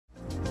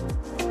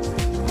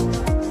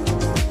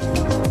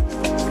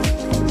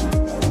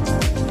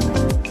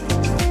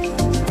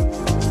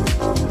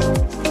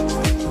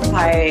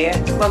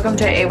Welcome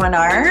to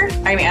A1R.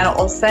 I'm Anna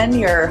Olsen,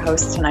 your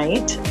host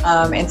tonight.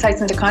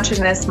 Insights into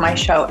Consciousness, my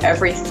show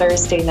every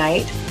Thursday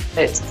night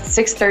at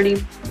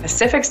 6:30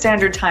 Pacific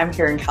Standard Time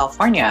here in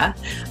California.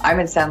 I'm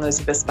in San Luis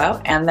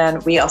Obispo, and then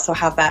we also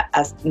have that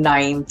as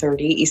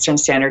 9:30 Eastern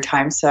Standard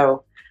Time.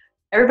 So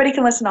everybody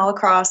can listen all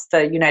across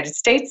the United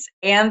States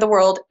and the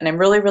world, and I'm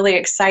really, really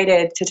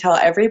excited to tell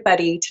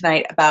everybody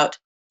tonight about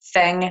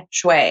Feng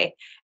Shui.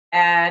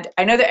 And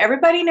I know that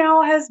everybody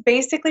now has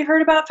basically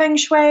heard about Feng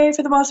Shui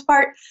for the most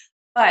part,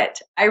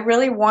 but I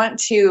really want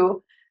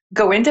to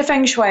go into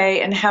Feng Shui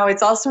and how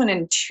it's also an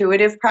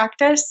intuitive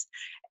practice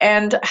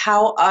and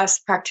how us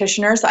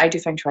practitioners, I do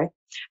Feng Shui,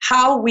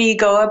 how we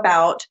go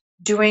about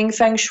doing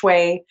Feng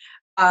Shui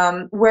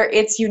where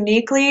it's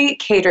uniquely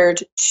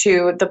catered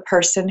to the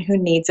person who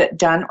needs it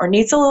done or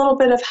needs a little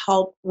bit of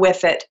help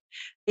with it,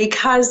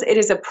 because it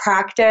is a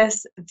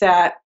practice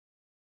that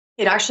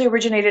it actually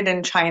originated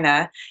in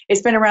China.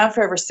 It's been around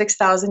for over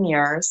 6,000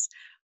 years.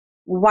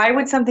 Why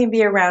would something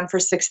be around for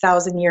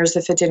 6,000 years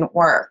if it didn't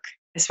work?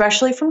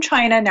 Especially from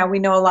China. Now we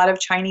know a lot of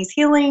Chinese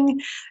healing.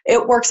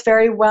 It works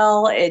very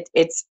well.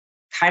 It's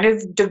kind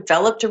of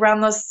developed around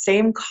those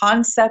same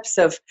concepts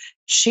of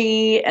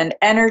qi and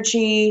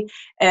energy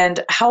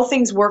and how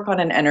things work on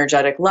an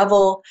energetic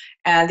level.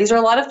 And these are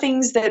a lot of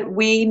things that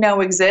we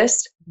know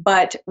exist,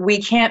 but we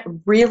can't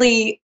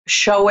really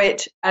show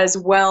it as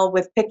well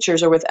with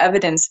pictures or with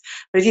evidence.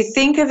 But if you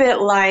think of it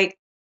like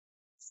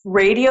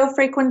radio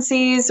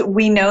frequencies,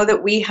 we know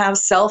that we have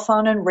cell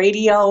phone and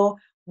radio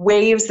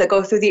waves that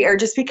go through the air.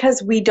 Just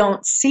because we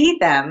don't see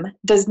them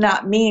does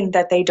not mean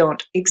that they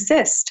don't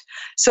exist.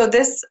 So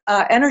this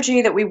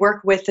energy that we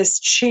work with, this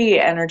qi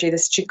energy,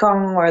 this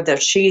qigong, or the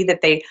qi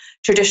that they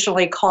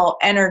traditionally call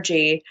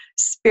energy,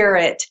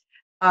 spirit,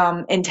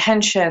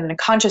 intention,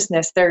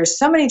 consciousness, there's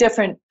so many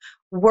different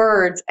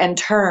words and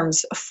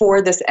terms for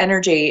this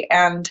energy.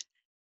 And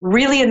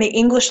really, in the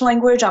English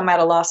language, I'm at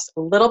a loss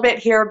a little bit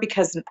here,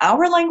 because in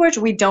our language,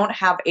 we don't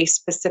have a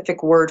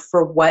specific word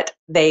for what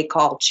they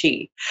call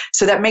qi.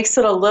 So that makes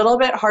it a little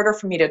bit harder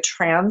for me to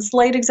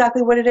translate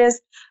exactly what it is.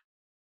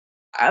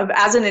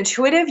 As an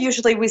intuitive,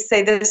 usually we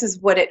say this is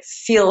what it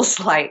feels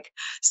like.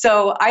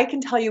 So I can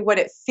tell you what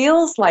it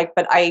feels like,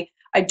 but I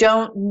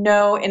don't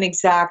know an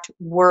exact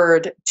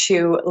word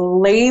to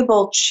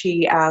label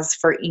qi as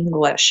for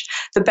English.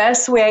 The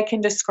best way I can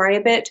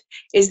describe it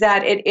is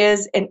that it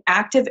is an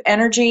active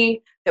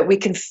energy that we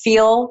can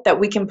feel, that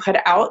we can put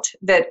out,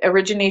 that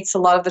originates a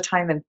lot of the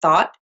time in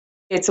thought.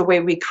 It's a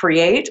way we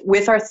create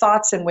with our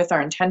thoughts and with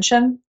our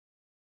intention.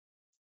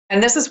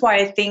 And this is why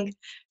I think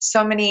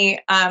so many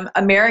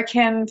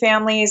American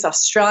families,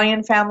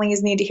 Australian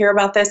families need to hear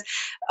about this.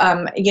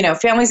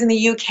 Families in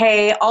the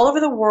UK, all over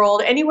the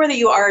world, anywhere that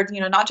you are,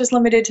 not just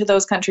limited to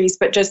those countries,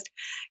 but just,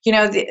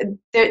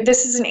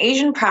 this is an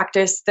Asian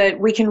practice that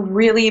we can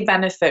really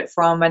benefit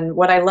from. And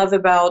what I love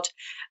about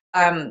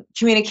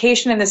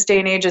communication in this day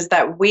and age is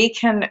that we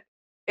can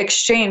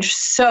exchange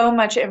so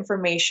much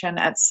information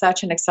at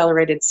such an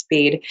accelerated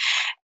speed.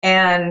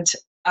 And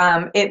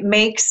it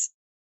makes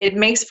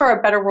for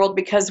a better world,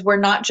 because we're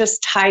not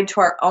just tied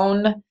to our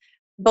own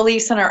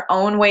beliefs and our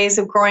own ways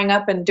of growing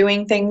up and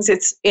doing things.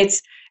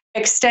 It's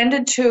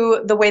extended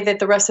to the way that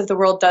the rest of the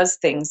world does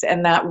things.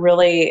 And that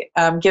really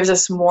gives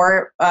us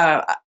more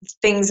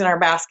things in our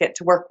basket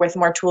to work with,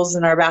 more tools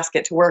in our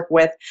basket to work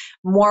with,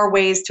 more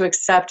ways to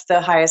accept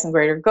the highest and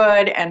greater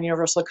good and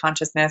universal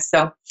consciousness.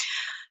 So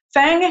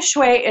Feng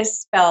Shui is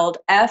spelled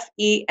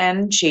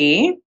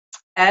FENGSHUI.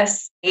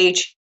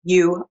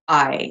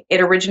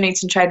 It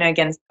originates in China,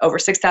 again, over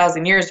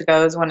 6,000 years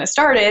ago is when it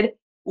started.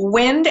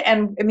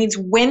 It means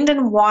wind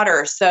and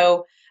water.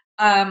 So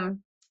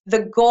the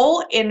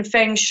goal in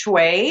Feng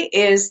Shui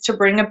is to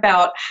bring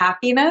about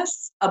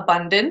happiness,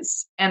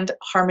 abundance, and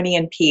harmony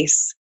and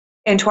peace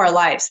into our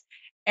lives.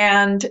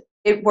 And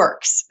it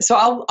works. So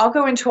I'll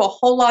go into a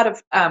whole lot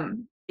of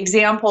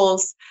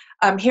examples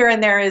here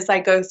and there as I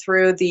go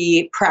through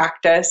the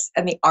practice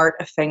and the art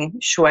of Feng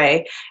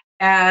Shui.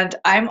 And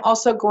I'm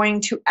also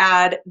going to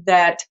add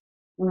that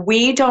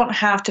we don't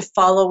have to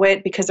follow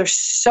it, because there's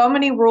so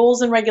many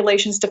rules and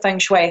regulations to Feng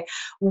Shui.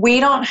 We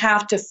don't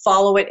have to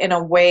follow it in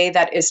a way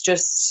that is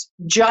just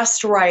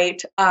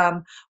right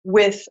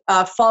with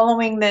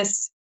following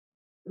this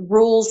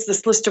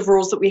list of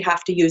rules that we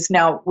have to use.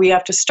 Now, we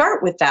have to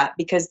start with that,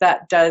 because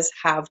that does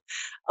have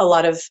a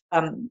lot of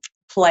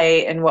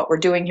play in what we're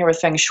doing here with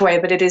Feng Shui,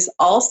 but it is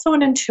also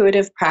an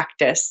intuitive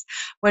practice.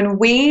 When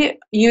we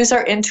use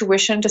our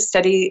intuition to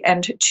study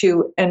and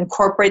to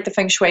incorporate the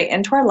Feng Shui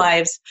into our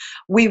lives,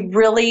 we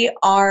really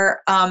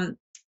are,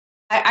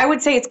 I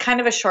would say it's kind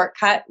of a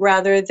shortcut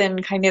rather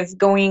than kind of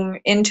going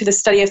into the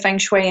study of Feng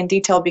Shui in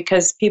detail,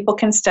 because people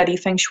can study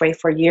Feng Shui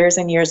for years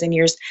and years and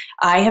years.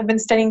 I have been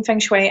studying Feng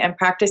Shui and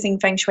practicing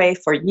Feng Shui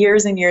for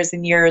years and years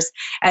and years,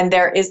 and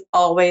there is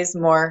always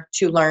more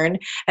to learn,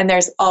 and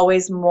there's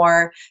always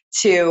more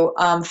to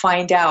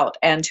find out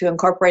and to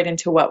incorporate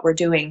into what we're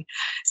doing.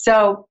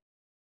 So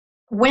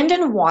wind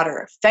and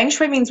water. Feng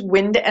Shui means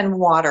wind and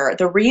water.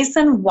 The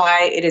reason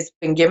why it has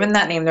been given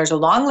that name, there's a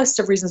long list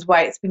of reasons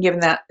why it's been given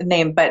that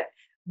name, but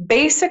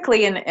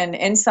basically,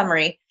 in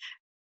summary,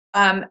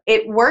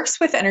 it works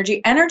with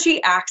energy.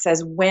 Energy acts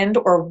as wind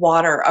or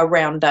water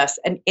around us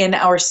and in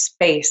our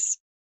space.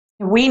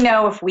 We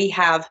know if we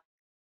have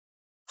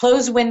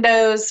closed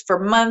windows for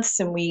months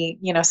and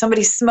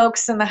somebody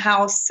smokes in the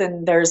house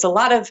and there's a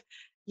lot of,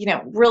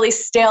 really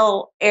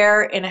stale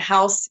air in a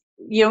house,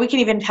 we can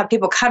even have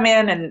people come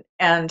in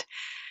and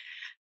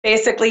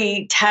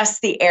basically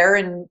test the air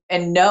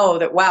and know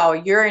that, wow,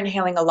 you're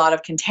inhaling a lot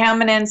of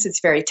contaminants. It's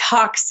very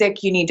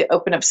toxic. You need to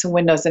open up some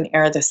windows and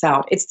air this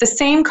out. It's the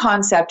same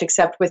concept,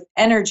 except with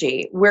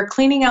energy. We're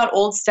cleaning out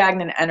old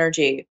stagnant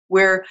energy.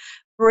 We're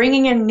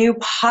bringing in new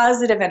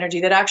positive energy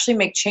that actually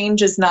make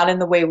changes not in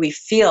the way we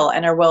feel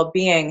and our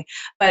well-being,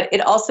 but it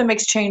also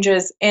makes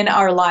changes in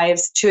our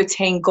lives to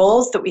attain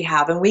goals that we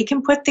have. And we can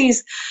put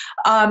these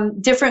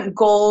different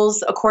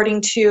goals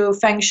according to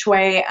Feng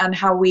Shui and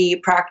how we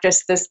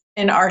practice this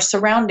in our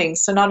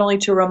surroundings. So not only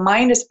to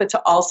remind us, but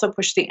to also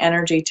push the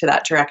energy to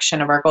that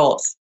direction of our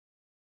goals.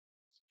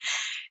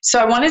 So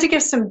I wanted to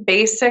give some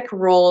basic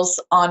rules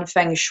on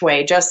Feng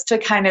Shui just to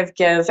kind of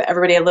give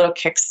everybody a little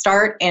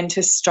kickstart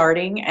into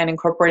starting and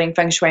incorporating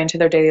Feng Shui into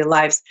their daily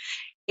lives.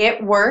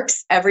 It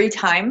works every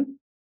time.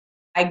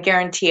 I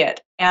guarantee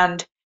it.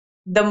 And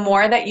the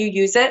more that you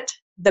use it,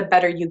 the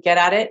better you get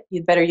at it,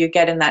 the better you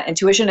get in that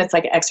intuition. It's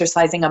like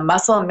exercising a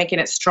muscle and making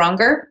it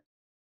stronger.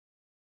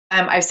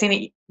 I've seen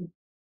it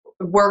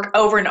work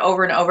over and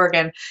over and over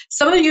again.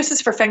 Some of the uses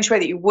for Feng Shui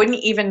that you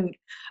wouldn't even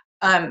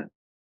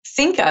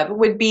think of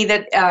would be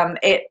that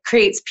it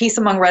creates peace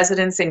among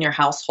residents in your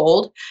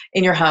household,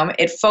 in your home.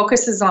 It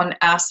focuses on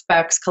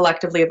aspects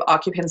collectively of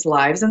occupants'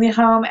 lives in the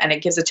home, and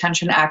it gives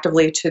attention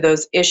actively to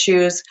those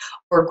issues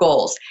or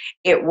goals.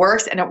 It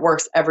works, and it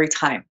works every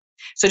time.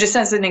 So just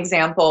as an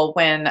example,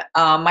 when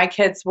my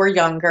kids were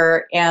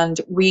younger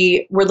and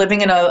we were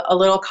living in a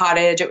little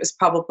cottage, it was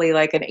probably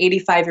like an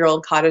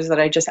 85-year-old cottage that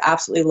I just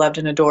absolutely loved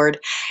and adored.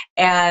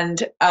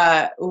 And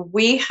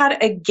we had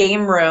a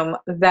game room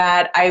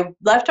that I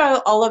left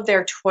all of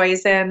their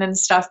toys in and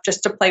stuff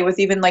just to play with,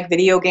 even like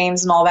video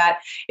games and all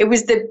that. It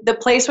was the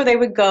place where they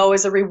would go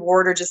as a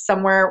reward, or just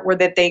somewhere where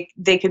that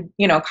they could,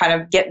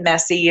 kind of get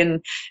messy and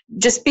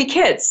just be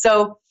kids.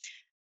 So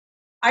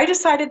I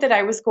decided that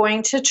I was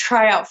going to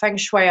try out Feng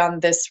Shui on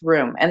this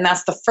room. And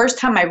that's the first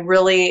time I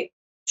really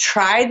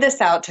tried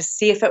this out to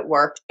see if it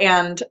worked.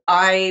 And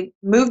I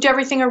moved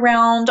everything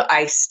around.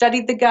 I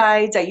studied the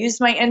guides. I used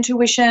my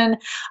intuition.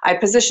 I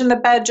positioned the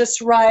bed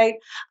just right.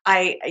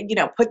 I,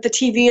 put the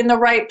TV in the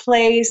right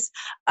place.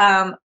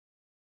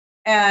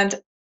 And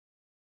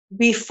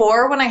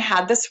before, when I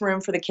had this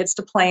room for the kids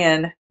to play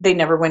in, they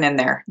never went in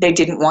there. They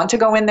didn't want to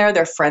go in there.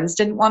 Their friends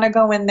didn't want to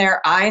go in there.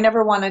 I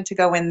never wanted to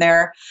go in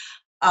there.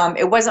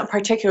 It wasn't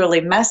particularly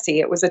messy.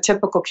 It was a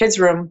typical kids'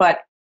 room,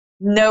 but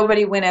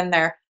nobody went in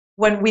there.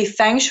 When we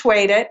Feng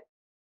Shuied it,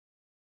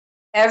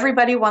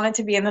 everybody wanted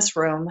to be in this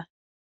room.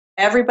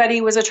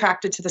 Everybody was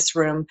attracted to this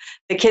room.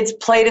 The kids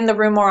played in the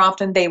room more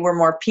often. They were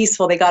more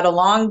peaceful. They got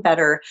along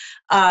better.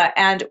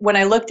 And when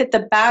I looked at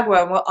the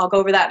Bagua, I'll go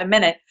over that in a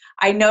minute,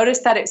 I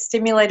noticed that it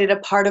stimulated a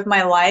part of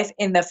my life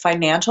in the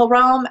financial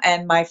realm,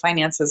 and my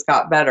finances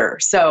got better.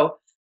 So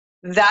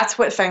that's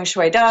what Feng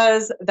Shui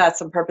does. That's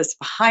the purpose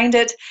behind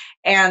it.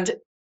 And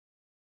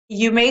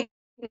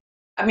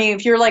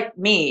if you're like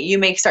me, you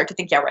may start to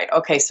think, yeah, right.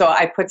 Okay, so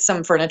I put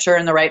some furniture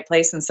in the right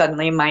place and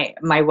suddenly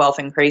my wealth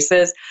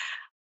increases.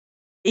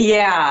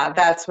 Yeah,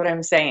 that's what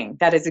I'm saying.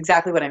 That is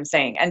exactly what I'm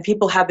saying. And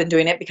people have been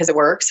doing it because it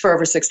works for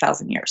over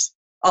 6,000 years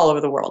all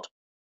over the world.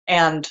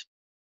 And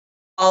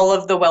all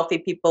of the wealthy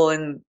people,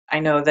 and I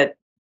know that,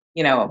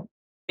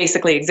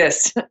 basically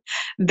exist.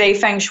 They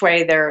Feng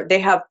Shui they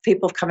have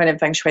people come in and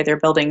Feng Shui their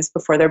buildings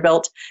before they're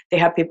built. They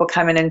have people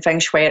come in and Feng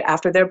Shui it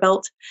after they're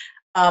built.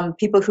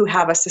 People who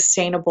have a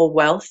sustainable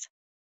wealth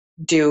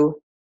do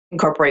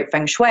incorporate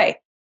Feng Shui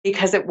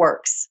because it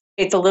works.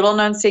 It's a little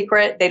known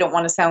secret. They don't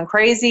want to sound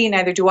crazy,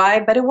 neither do I,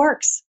 but it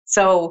works.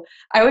 So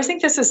I always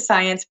think this is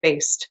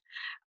science-based.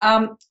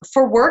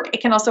 For work,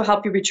 it can also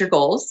help you reach your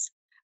goals.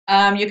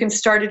 You can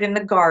start it in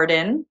the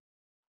garden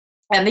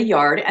and the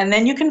yard, and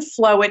then you can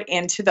flow it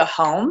into the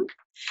home.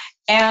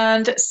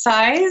 And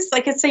size,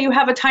 like let's say you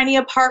have a tiny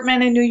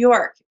apartment in New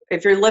York.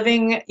 If you're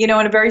living, in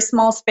a very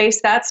small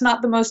space, that's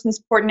not the most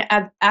important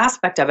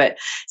aspect of it.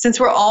 Since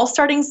we're all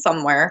starting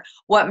somewhere,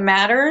 what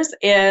matters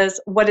is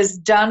what is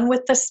done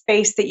with the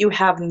space that you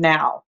have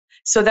now.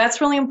 So that's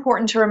really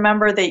important to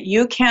remember, that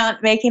you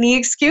can't make any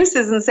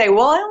excuses and say,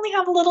 well, I only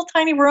have a little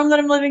tiny room that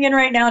I'm living in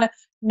right now.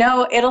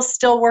 No, it'll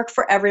still work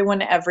for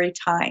everyone every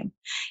time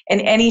in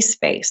any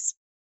space.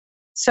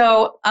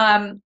 So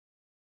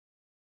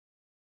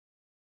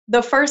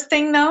the first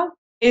thing, though,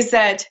 is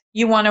that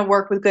you want to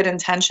work with good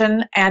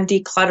intention and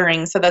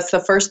decluttering. So that's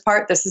the first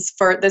part. This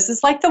is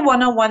like the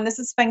 101. This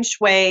is Feng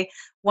Shui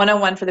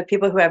 101 for the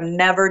people who have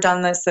never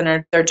done this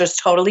and they're just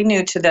totally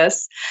new to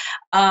this.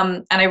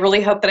 And I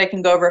really hope that I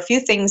can go over a few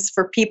things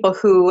for people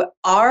who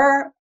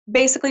are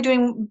basically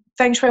doing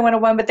Feng Shui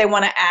 101, but they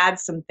want to add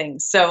some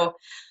things. So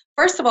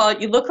First of all,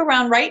 you look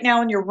around right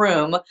now in your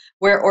room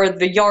or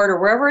the yard or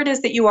wherever it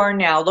is that you are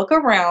now, look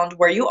around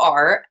where you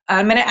are.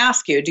 I'm going to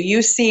ask you, do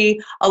you see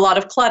a lot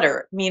of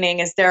clutter? Meaning,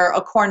 is there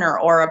a corner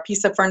or a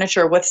piece of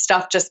furniture with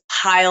stuff just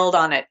piled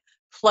on it?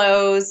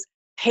 Clothes,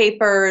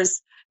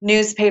 papers,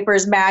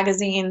 newspapers,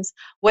 magazines,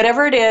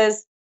 whatever it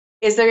is.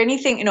 Is there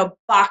anything,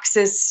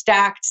 boxes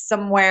stacked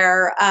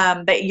somewhere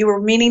that you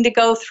were meaning to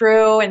go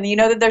through, and you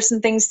know that there's some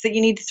things that you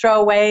need to throw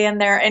away in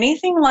there?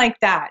 Anything like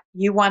that?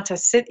 You want to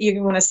sit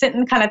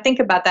and kind of think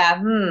about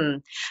that.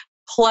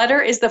 Clutter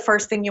is the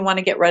first thing you want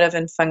to get rid of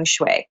in feng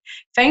shui.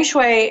 Feng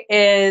shui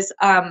is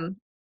the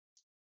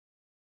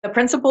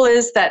principle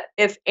is that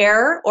if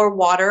air or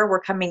water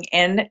were coming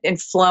in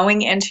and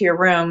flowing into your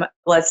room,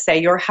 let's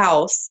say your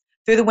house,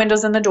 through the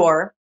windows and the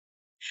door,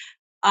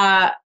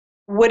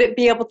 would it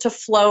be able to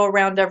flow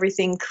around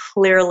everything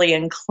clearly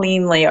and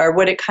cleanly, or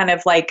would it kind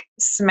of like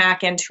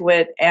smack into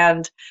it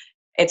and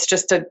it's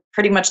just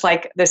pretty much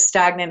like the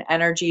stagnant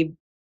energy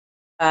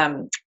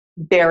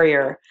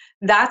barrier?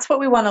 That's what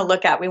we want to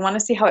look at. We want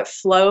to see how it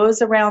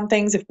flows around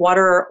things. If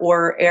water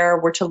or air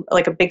were to,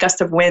 like a big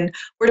gust of wind,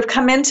 were to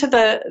come into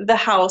the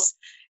house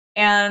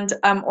and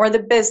or the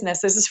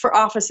business. This is for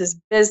offices,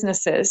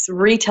 businesses,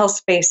 retail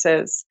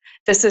spaces.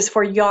 This is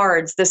for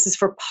yards. This is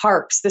for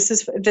parks.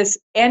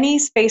 Any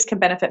space can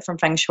benefit from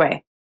feng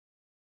shui.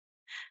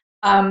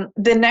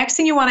 The next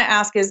thing you want to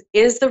ask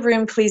is the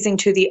room pleasing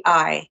to the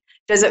eye?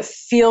 Does it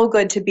feel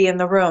good to be in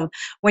the room?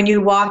 When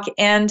you walk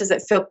in, does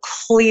it feel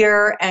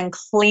clear and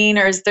clean?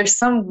 Or is there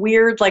some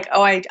weird, like,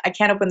 oh, I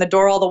can't open the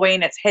door all the way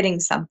and it's hitting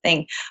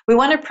something? We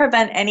want to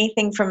prevent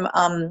anything from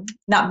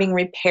not being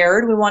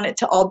repaired. We want it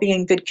to all be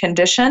in good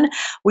condition.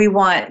 We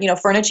want,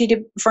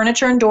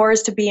 furniture and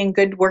doors to be in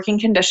good working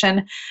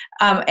condition.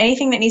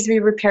 Anything that needs to be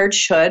repaired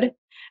should.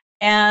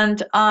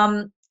 And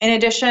in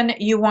addition,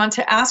 you want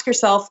to ask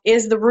yourself,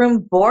 is the room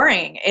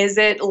boring? Is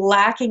it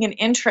lacking in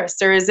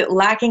interest, or is it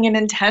lacking in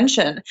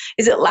intention?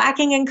 Is it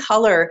lacking in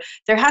color?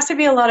 There has to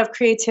be a lot of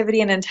creativity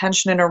and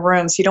intention in a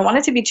room, so you don't want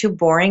it to be too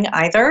boring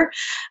either.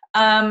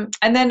 And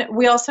then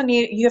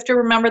you have to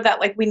remember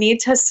that we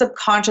need to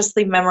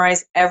subconsciously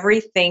memorize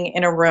everything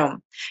in a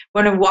room.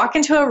 When we walk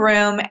into a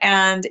room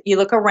and you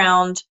look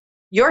around,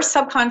 your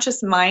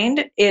subconscious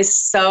mind is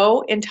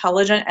so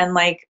intelligent and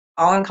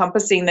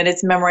all-encompassing that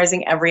it's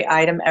memorizing every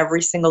item,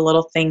 every single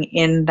little thing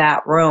in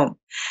that room.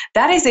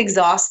 That is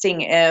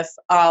exhausting if,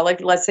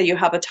 let's say you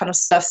have a ton of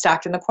stuff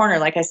stacked in the corner,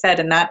 like I said,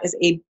 and that is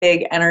a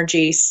big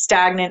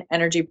stagnant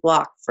energy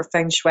block for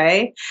feng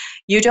shui.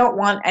 You don't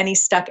want any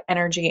stuck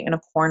energy in a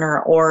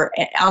corner or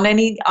on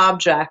any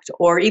object,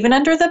 or even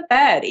under the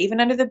bed. Even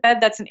under the bed,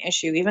 that's an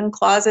issue. Even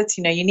closets,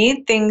 you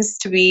need things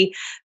to be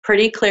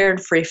pretty clear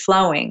and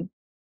free-flowing.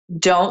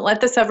 Don't let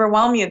this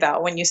overwhelm you,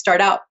 though, when you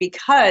start out,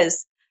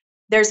 because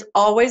there's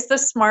always the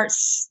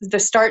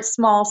start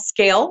small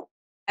scale,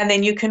 and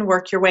then you can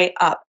work your way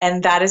up.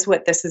 And that is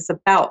what this is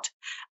about.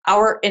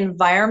 Our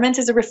environment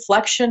is a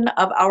reflection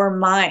of our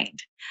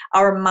mind.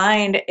 Our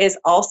mind is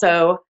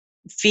also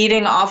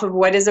feeding off of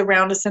what is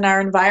around us in our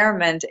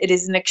environment. It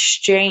is an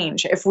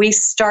exchange. If we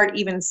start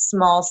even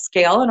small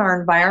scale in our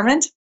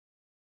environment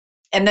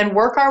and then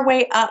work our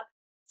way up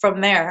from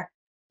there,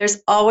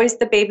 there's always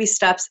the baby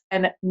steps,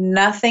 and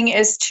nothing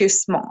is too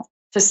small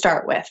to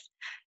start with.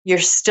 You're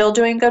still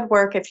doing good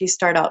work if you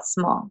start out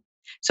small.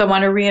 So I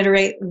want to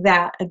reiterate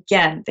that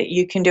again, that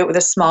you can do it with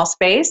a small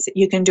space.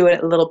 You can do it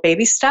at little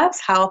baby steps.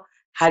 How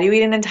do you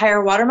eat an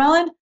entire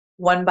watermelon?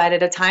 One bite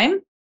at a time.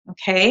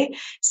 Okay.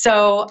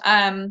 So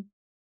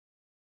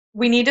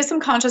we need to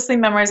subconsciously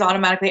memorize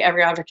automatically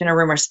every object in a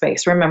room or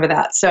space. Remember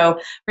that. So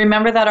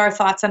remember that our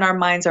thoughts and our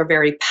minds are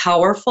very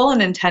powerful,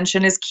 and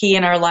intention is key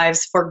in our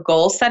lives for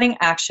goal setting,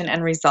 action,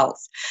 and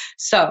results.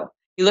 So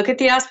you look at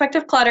the aspect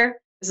of clutter.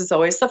 This is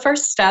always the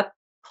first step.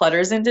 Clutter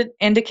is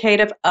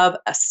indicative of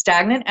a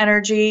stagnant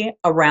energy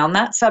around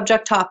that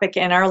subject topic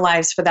in our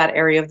lives for that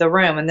area of the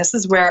room. And this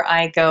is where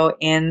I go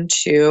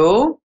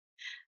into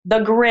the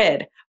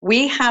grid.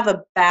 We have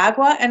a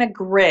bagua and a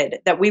grid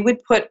that we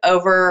would put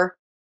over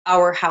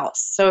our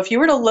house. So if you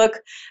were to look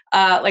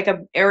like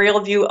an aerial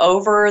view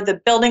over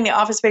the building, the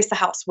office space, the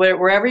house,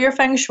 wherever you're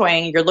feng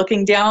shuiing, you're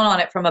looking down on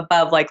it from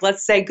above, like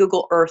let's say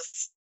Google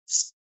Earth.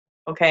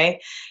 Okay,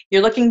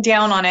 you're looking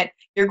down on it.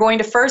 You're going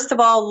to first of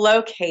all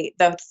locate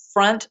the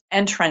front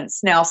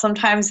entrance. Now,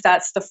 sometimes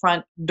that's the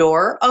front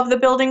door of the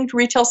building,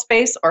 retail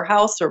space or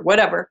house or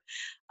whatever,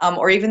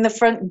 or even the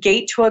front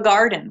gate to a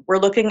garden. We're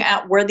looking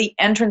at where the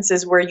entrance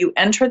is, where you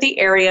enter the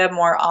area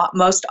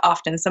most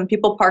often. Some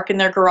people park in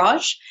their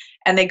garage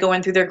and they go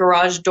in through their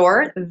garage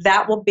door.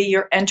 That will be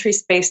your entry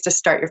space to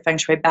start your feng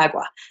shui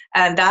bagua.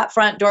 And that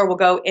front door will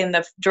go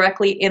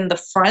directly in the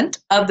front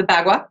of the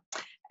bagua.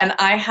 And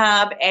I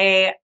have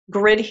a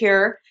grid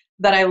here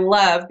that I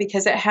love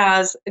because it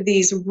has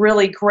these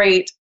really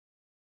great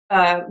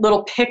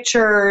little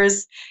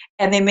pictures,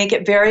 and they make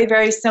it very,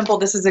 very simple.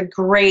 This is a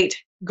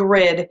great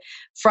grid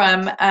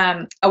from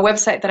a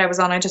website that I was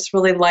on. I just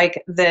really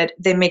like that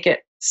they make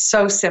it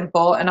so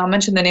simple, and I'll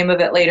mention the name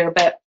of it later.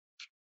 But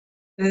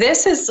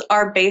This is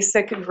our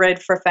basic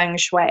grid for Feng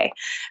Shui.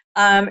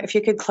 If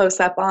you could close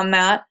up on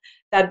that,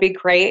 that'd be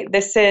great.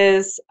 This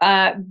is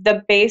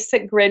the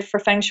basic grid for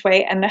Feng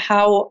Shui and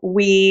how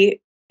we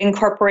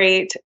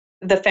incorporate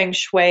the Feng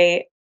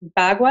Shui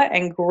bagua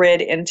and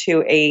grid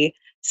into a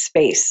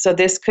space. So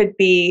this could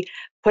be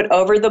put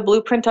over the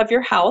blueprint of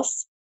your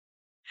house,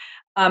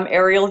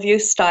 aerial view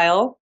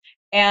style.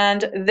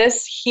 And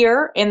this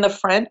here in the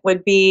front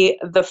would be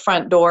the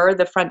front door,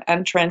 the front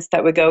entrance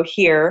that would go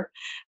here.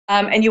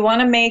 And you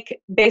want to make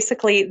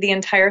basically the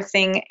entire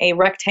thing a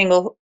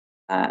rectangle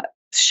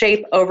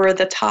shape over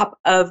the top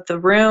of the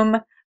room,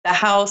 the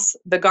house,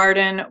 the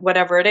garden,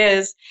 whatever it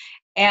is.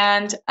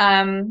 And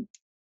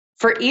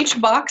for each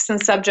box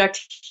and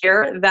subject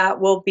here, that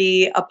will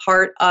be a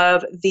part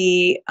of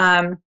the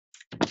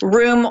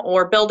room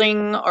or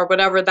building or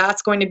whatever,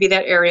 that's going to be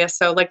that area.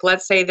 So like,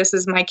 let's say this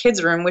is my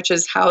kids' room, which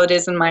is how it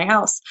is in my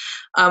house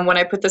when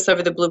I put this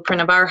over the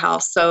blueprint of our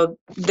house. So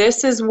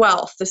this is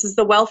wealth. This is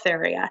the wealth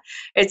area.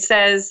 It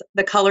says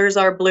the colors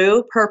are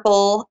blue,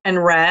 purple,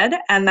 and red,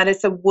 and that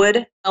it's a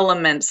wood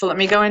element. So let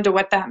me go into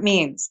what that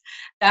means.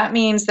 That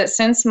means that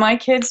since my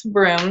kids'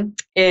 room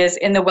is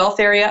in the wealth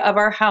area of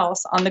our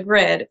house on the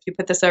grid, if you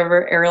put this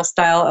over aerial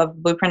style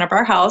of blueprint of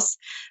our house,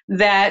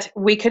 that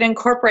we could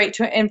incorporate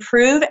to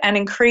improve and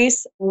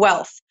increase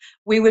wealth.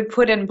 We would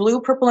put in blue,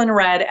 purple, and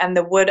red and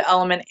the wood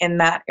element in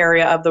that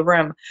area of the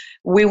room.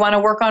 We want to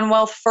work on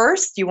wealth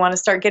first. You want to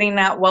start getting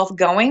that wealth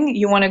going.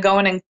 You want to go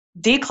in and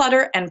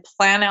declutter and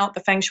plan out the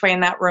Feng Shui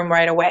in that room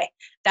right away.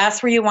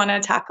 That's where you want to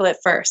tackle it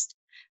first.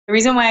 The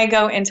reason why I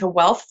go into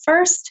wealth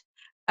first,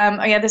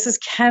 this is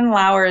Ken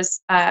Lauer's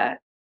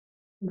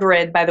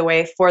grid, by the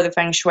way, for the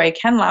Feng Shui.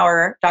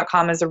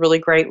 KenLauer.com is a really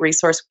great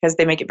resource because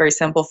they make it very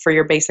simple for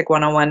your basic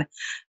 101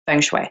 Feng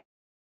Shui.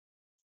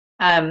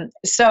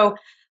 So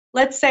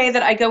let's say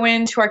that I go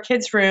into our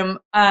kids' room.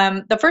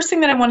 The first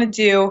thing that I want to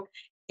do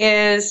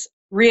is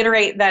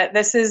reiterate that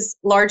this is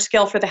large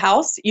scale for the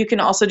house. You can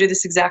also do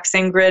this exact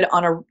same grid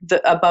on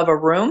above a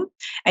room,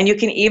 and you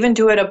can even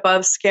do it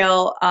above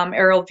scale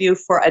aerial view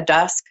for a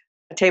desk,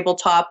 a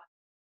tabletop.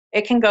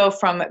 It can go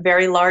from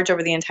very large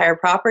over the entire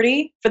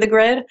property for the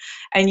grid,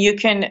 and you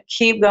can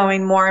keep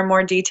going more and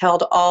more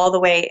detailed all the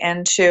way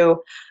into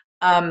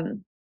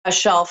a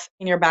shelf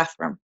in your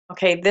bathroom.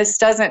 Okay, this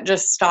doesn't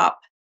just stop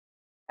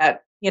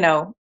at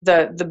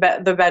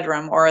the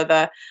bedroom or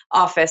the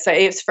office.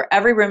 It's for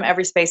every room,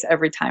 every space,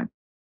 every time.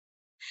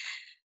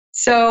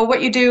 So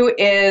what you do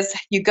is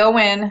you go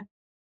in,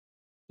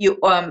 you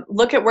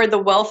look at where the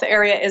wealth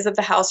area is of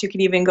the house. You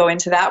can even go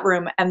into that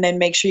room and then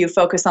make sure you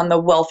focus on the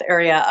wealth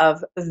area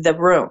of the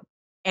room.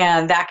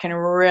 And that can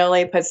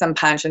really put some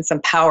punch and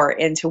some power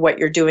into what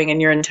you're doing and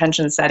your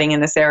intention setting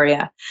in this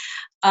area.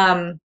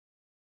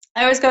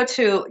 I always go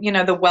to,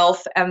 the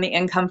wealth and the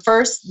income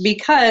first,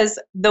 because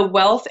the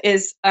wealth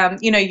is,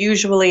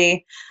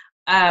 usually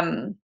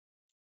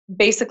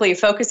basically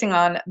focusing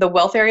on the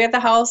wealth area of the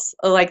house,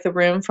 like the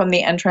room from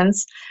the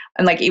entrance,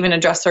 and like even a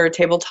dresser or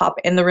tabletop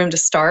in the room to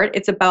start.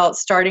 It's about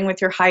starting with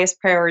your highest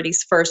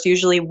priorities first.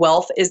 Usually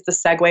wealth is the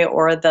segue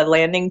or the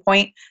landing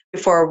point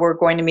before we're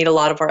going to meet a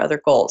lot of our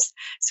other goals.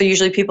 So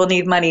usually people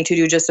need money to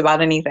do just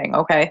about anything,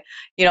 okay?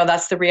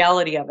 That's the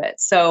reality of it.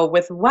 So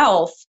with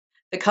wealth,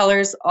 the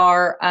colors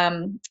are,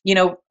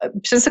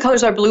 since the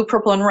colors are blue,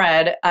 purple, and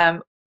red,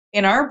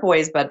 in our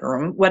boys'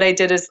 bedroom, what I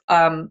did is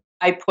I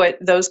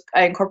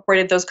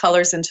incorporated those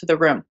colors into the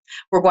room.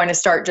 We're going to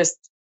start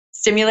just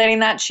stimulating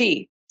that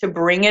chi to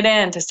bring it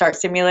in, to start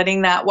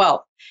stimulating that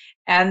wealth.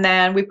 And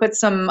then we put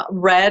some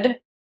red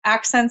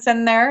accents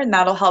in there, and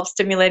that'll help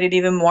stimulate it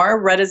even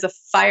more. Red is a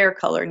fire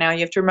color. Now you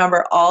have to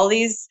remember all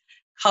these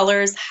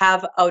colors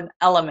have an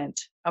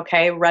element.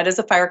 Okay, red is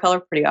a fire color,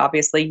 pretty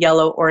obviously.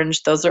 Yellow,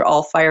 orange, those are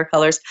all fire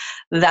colors.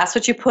 That's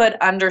what you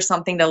put under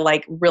something to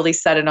like really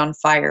set it on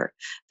fire.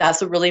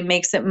 That's what really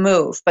makes it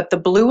move. But the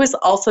blue is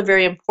also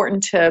very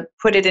important to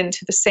put it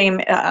into the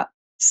same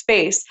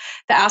space.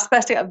 The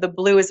aspect of the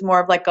blue is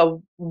more of like a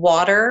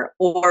water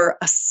or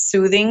a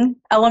soothing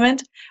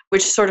element,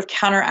 which sort of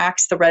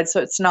counteracts the red so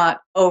it's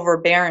not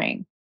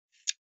overbearing.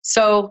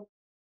 So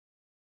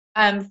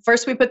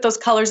first we put those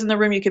colors in the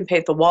room. You can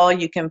paint the wall.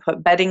 You can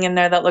put bedding in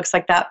there that looks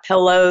like that,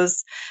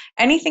 pillows,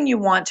 anything you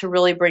want to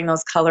really bring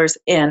those colors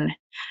in.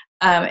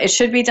 It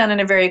should be done in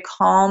a very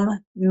calm,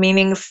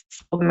 meaningful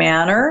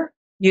manner,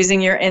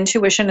 using your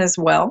intuition as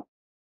well.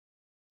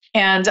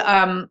 And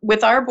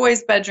with our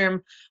boys'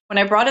 bedroom, when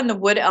I brought in the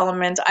wood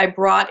element, I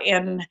brought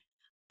in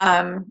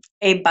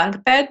a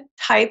bunk bed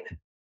type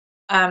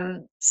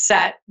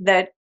set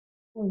that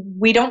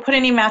we don't put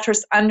any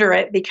mattress under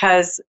it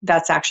because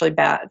that's actually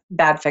bad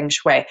Feng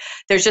Shui.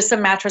 There's just a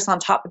mattress on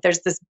top, but there's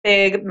this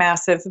big,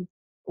 massive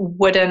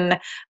wooden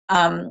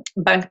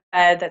bunk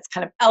bed that's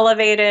kind of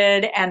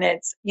elevated, and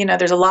it's,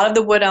 there's a lot of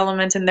the wood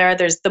element in there.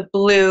 There's the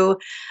blue,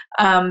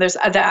 there's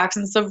the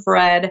accents of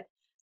red.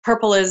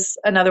 Purple is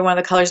another one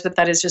of the colors, but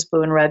that is just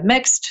blue and red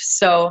mixed.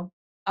 So,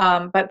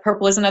 but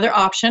purple is another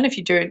option if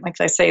you do,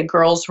 like I say, a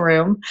girl's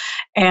room.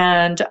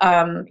 And,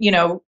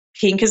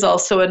 Pink is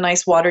also a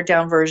nice watered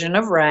down version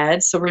of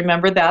red. So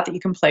remember that you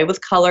can play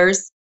with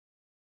colors.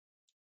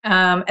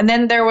 And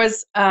then there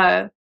was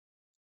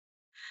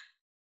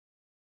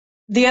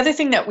the other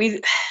thing that we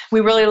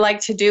really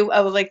like to do,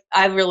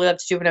 I really love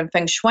to do it in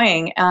Feng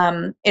Shuiing,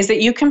 is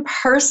that you can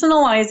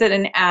personalize it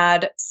and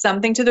add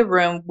something to the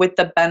room with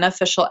the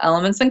beneficial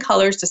elements and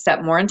colors to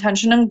set more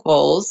intention and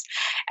goals,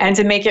 and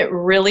to make it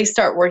really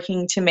start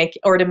working to make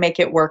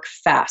it work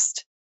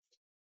fast.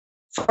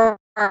 For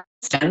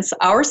instance,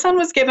 our son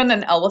was given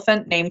an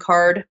elephant name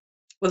card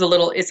with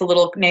it's a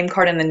little name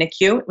card in the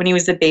NICU. When he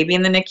was a baby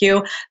in the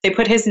NICU, they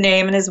put his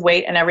name and his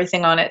weight and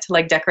everything on it to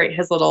like decorate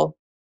his little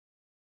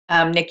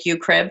NICU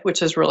crib,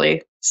 which is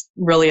really,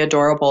 really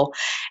adorable.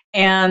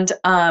 And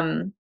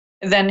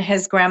then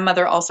his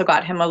grandmother also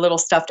got him a little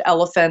stuffed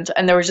elephant,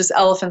 and there were just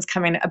elephants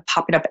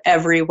popping up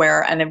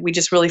everywhere. And we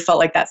just really felt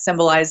like that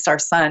symbolized our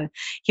son.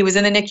 He was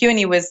in the NICU, and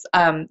he was,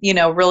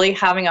 really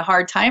having a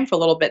hard time for a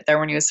little bit there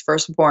when he was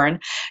first born.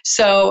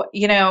 So,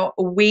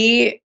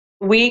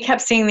 we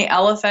kept seeing the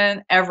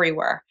elephant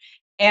everywhere.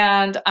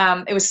 And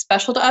it was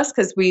special to us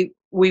because we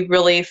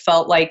really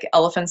felt like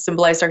elephants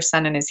symbolized our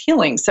son and his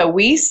healing. So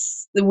we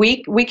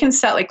can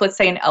set, like, let's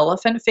say, an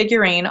elephant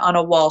figurine on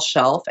a wall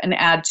shelf and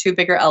add 2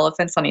 bigger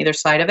elephants on either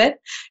side of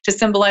it to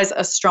symbolize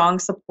a strong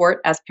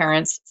support as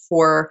parents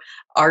for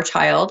our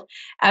child.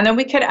 And then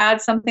we could add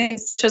something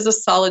such as a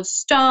solid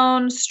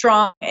stone,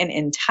 strong and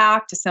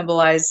intact, to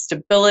symbolize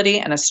stability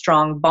and a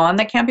strong bond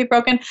that can't be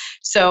broken.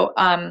 So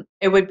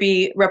it would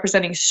be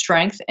representing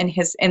strength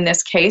in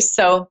this case.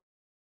 So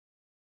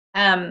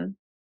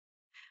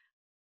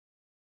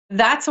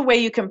that's a way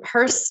you can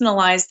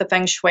personalize the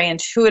Feng Shui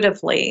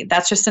intuitively.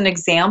 That's just an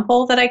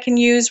example that I can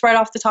use right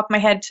off the top of my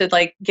head to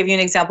like give you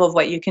an example of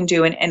what you can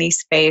do in any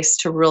space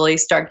to really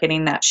start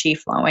getting that qi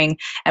flowing,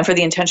 and for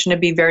the intention to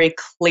be very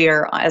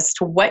clear as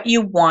to what you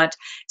want,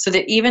 so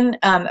that even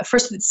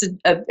first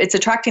it's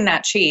attracting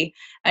that qi.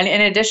 And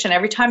in addition,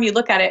 every time you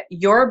look at it,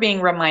 you're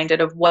being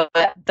reminded of what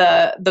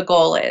the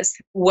goal is.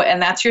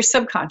 And that's your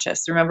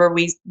subconscious. Remember,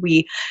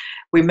 we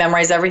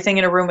memorize everything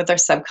in a room with our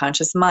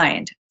subconscious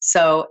mind.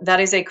 So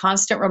that is a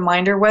constant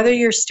reminder, whether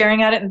you're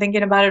staring at it and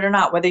thinking about it or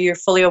not, whether you're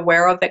fully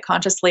aware of it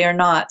consciously or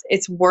not,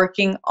 it's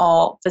working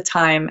all the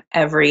time,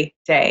 every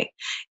day.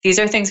 These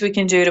are things we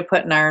can do to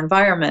put in our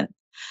environment.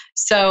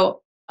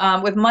 So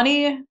with the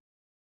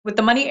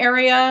money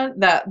area,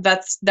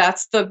 that's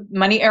the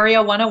money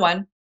area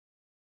 101.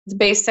 It's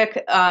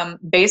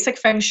basic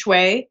Feng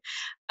Shui.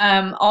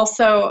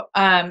 Also,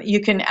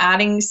 you can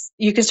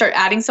start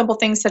adding simple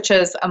things such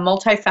as a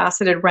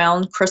multifaceted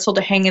round crystal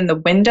to hang in the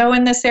window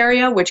in this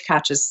area, which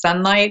catches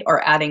sunlight,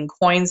 or adding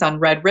coins on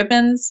red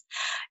ribbons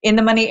in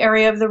the money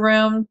area of the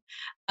room.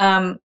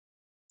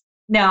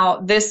 Now,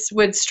 this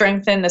would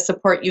strengthen the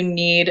support you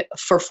need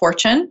for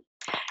fortune.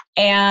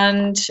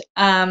 And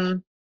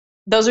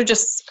those are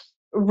just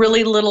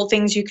really little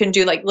things you can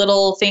do, like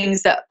little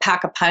things that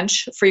pack a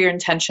punch for your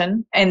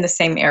intention in the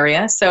same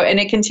area. So,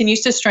 and it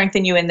continues to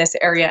strengthen you in this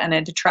area, and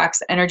it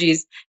attracts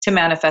energies to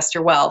manifest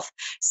your wealth.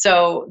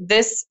 So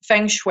this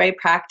Feng Shui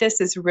practice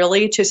is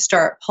really to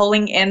start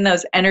pulling in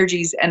those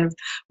energies and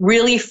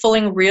really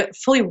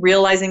fully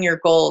realizing your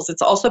goals.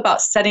 It's also about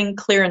setting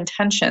clear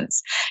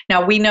intentions.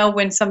 Now, we know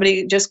when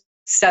somebody just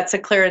sets a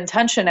clear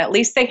intention, at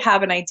least they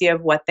have an idea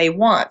of what they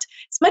want.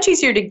 It's much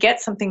easier to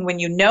get something when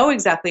you know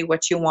exactly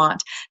what you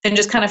want than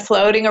just kind of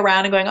floating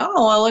around and going, oh,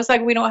 well, it looks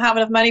like we don't have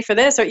enough money for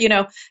this, or,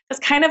 that's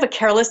kind of a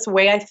careless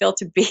way, I feel,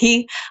 to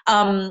be.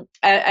 And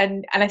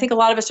I think a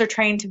lot of us are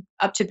trained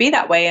to be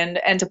that way,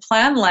 and to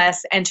plan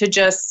less and to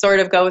just sort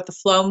of go with the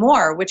flow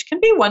more, which can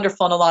be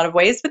wonderful in a lot of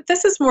ways, but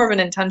this is more of an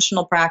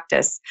intentional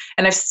practice.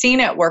 And I've seen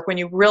it work when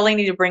you really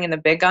need to bring in the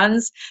big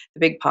guns, the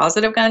big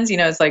positive guns,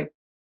 it's like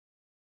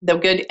the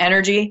good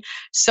energy.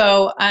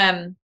 So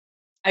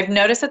I've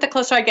noticed that the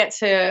closer I get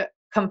to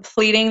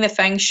completing the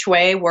Feng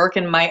Shui work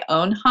in my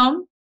own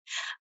home,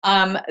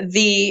 and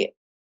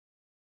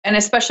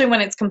especially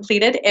when it's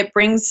completed, it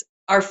brings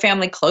our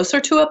family closer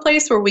to a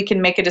place where we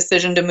can make a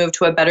decision to move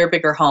to a better,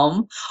 bigger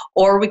home,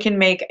 or we can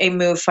make a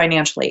move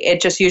financially.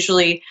 It just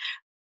usually,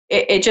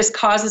 it just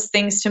causes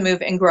things to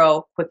move and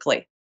grow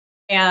quickly.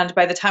 And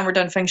by the time we're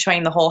done Feng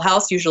Shuiing the whole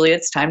house, usually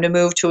it's time to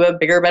move to a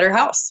bigger, better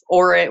house,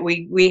 or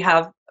we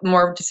have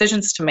more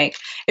decisions to make.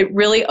 It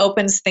really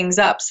opens things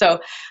up. So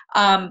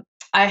I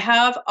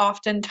have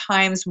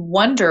oftentimes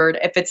wondered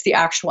if it's the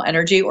actual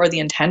energy or the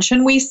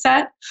intention we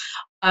set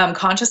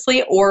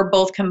consciously, or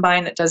both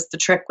combined, that does the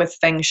trick with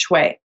Feng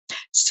Shui.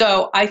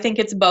 So I think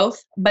it's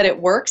both, but it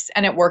works,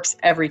 and it works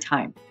every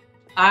time.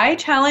 I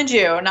challenge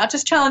you, not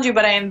just challenge you,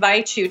 but I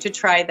invite you to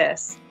try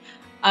this.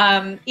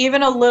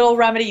 Even a little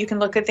remedy, you can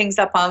look at things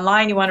up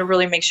online. You want to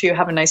really make sure you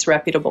have a nice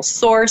reputable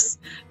source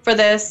for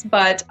this.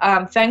 But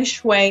Feng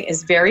Shui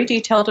is very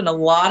detailed, and a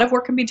lot of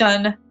work can be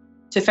done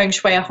to Feng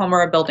Shui a home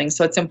or a building.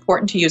 So it's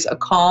important to use a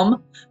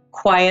calm,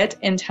 quiet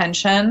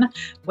intention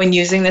when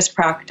using this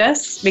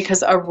practice,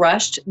 because a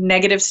rushed,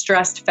 negative,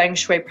 stressed Feng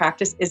Shui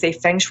practice is a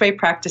Feng Shui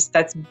practice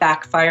that's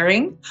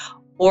backfiring,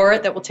 or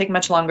that will take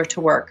much longer to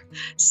work.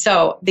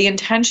 So the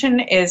intention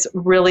is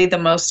really the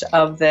most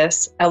of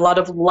this. A lot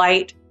of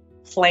light,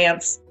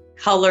 plants,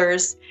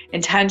 colors,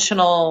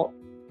 intentional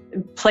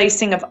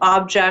placing of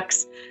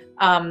objects,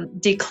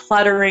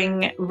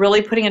 decluttering,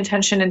 really putting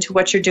intention into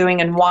what you're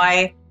doing and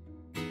why,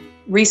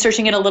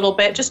 researching it a little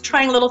bit, just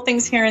trying little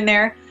things here and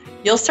there.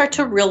 You'll start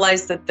to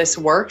realize that this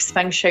works.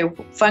 Feng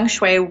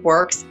Shui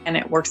works, and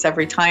it works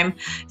every time.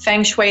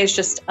 Feng Shui is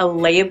just a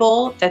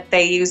label that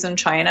they use in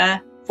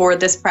China for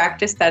this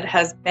practice that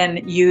has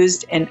been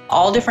used in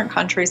all different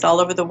countries all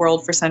over the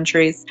world for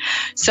centuries.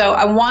 So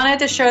I wanted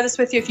to share this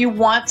with you. If you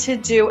want to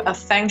do a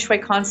Feng Shui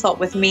consult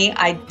with me,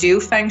 I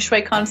do Feng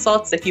Shui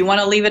consults. If you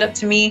want to leave it up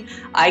to me,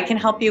 I can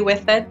help you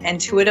with it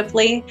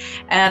intuitively,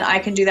 and I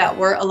can do that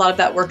work, a lot of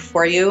that work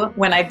for you.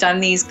 When I've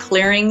done these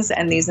clearings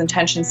and these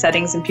intention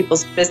settings in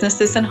people's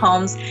businesses and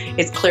homes,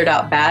 it's cleared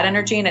out bad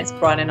energy and it's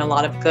brought in a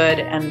lot of good.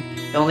 And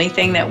the only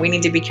thing that we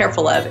need to be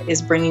careful of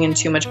is bringing in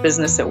too much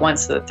business at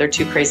once so that they're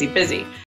too crazy busy.